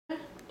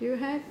Do you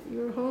have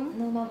your home?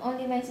 No, mom.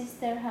 Only my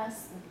sister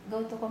has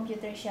go to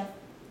computer shop.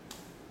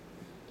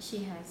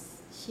 She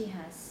has.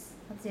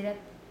 How to say that?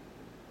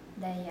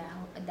 The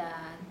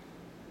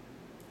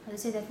how to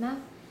say that, mom?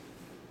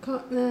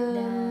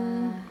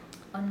 The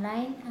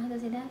online. How to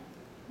say that?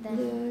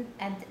 The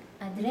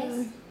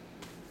address.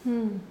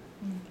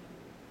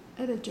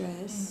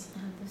 Address.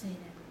 How to say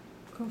that?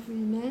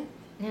 Coffee net.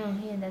 No,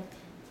 here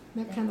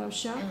That kind of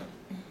shop.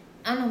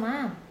 Oh no,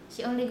 mom.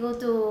 She only go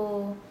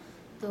to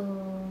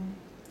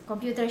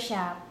computer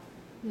shop.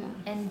 Yeah.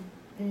 And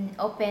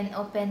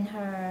open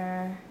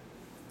her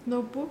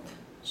Notebook.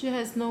 She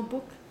has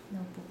notebook.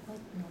 notebook. What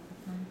notebook,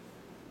 mom?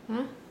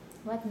 Huh?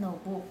 What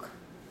notebook?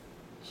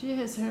 She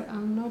has her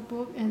own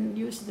notebook and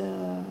use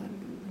the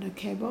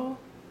cable,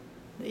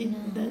 the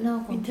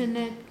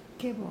internet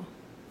cable.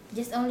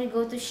 Just only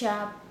go to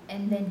shop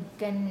and then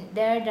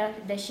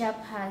the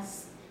shop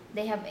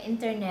they have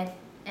internet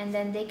and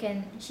then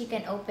she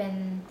can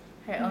open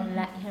her own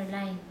her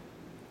line.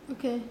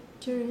 Okay,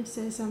 Cherry,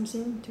 say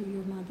something to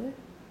your mother,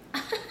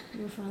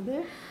 your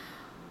father.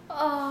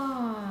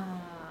 Oh,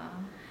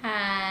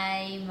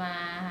 hi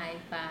ma, hi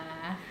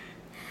pa.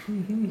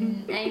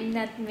 I'm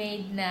not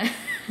made na.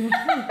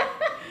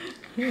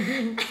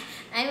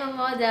 I'm a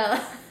model.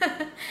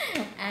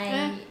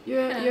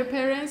 Your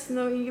parents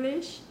know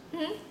English?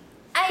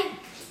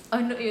 Oh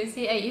no, you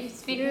see, I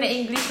speak na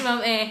English,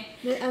 mom eh.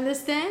 They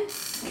understand?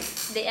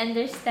 They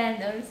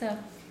understand also.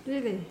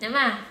 Really?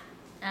 Nama,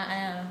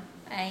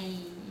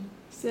 I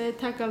Say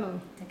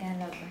Tagalog.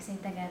 Tagalog. Say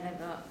Tagalog.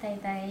 Oh.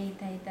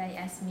 Tay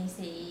ask me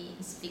say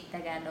speak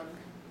Tagalog.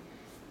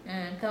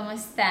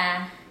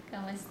 Kamusta?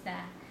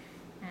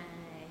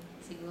 Ay,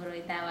 siguro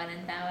itawa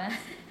ng tawa.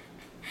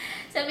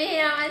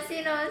 Sabihin naman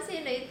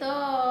sino ito?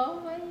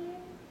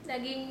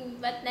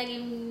 Ba't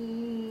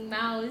naging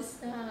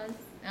mouse?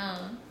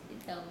 Oh,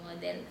 ito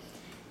model.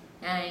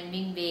 Ay,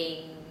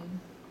 Bingbing.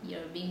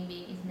 Your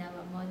Bingbing is now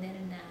a model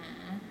na.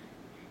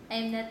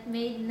 I'm not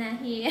made na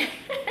here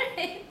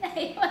in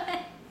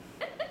Taiwan.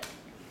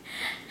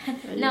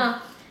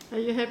 No. Are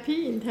you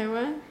happy in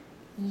Taiwan?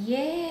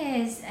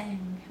 Yes,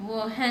 I'm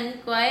我很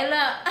快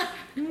乐.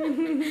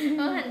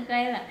 我很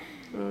快乐.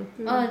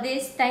 Oh,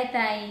 this tai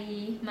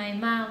my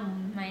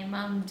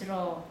mom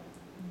draw.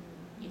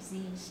 You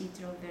see, she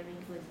draw very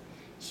good.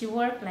 She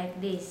work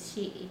like this.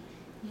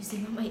 You see,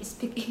 Mama, I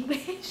speak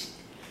English.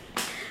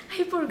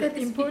 I forgot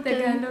to speak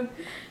Tagalog.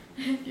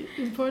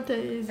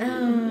 Important is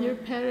your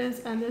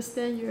parents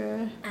understand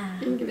your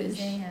English.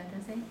 How to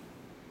say?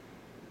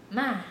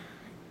 Ma,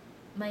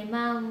 my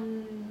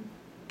mom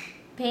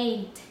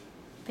paint.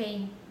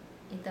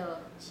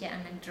 Ito, siya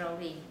ang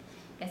nag-drawing.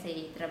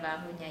 Kasi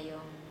trabaho niya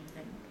yung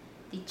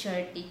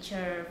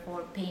teacher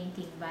for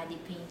painting, body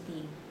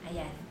painting.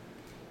 Ayan.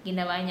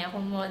 Ginawa niya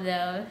akong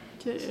model.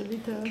 She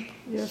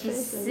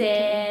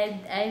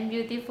said, I'm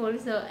beautiful,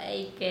 so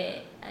I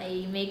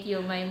make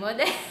you my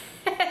model.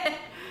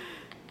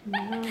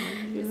 No,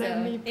 you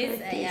let me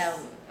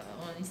practice.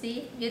 You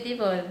see,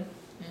 beautiful.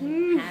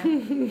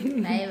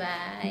 Bye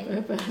bye.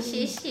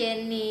 谢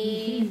谢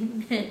你。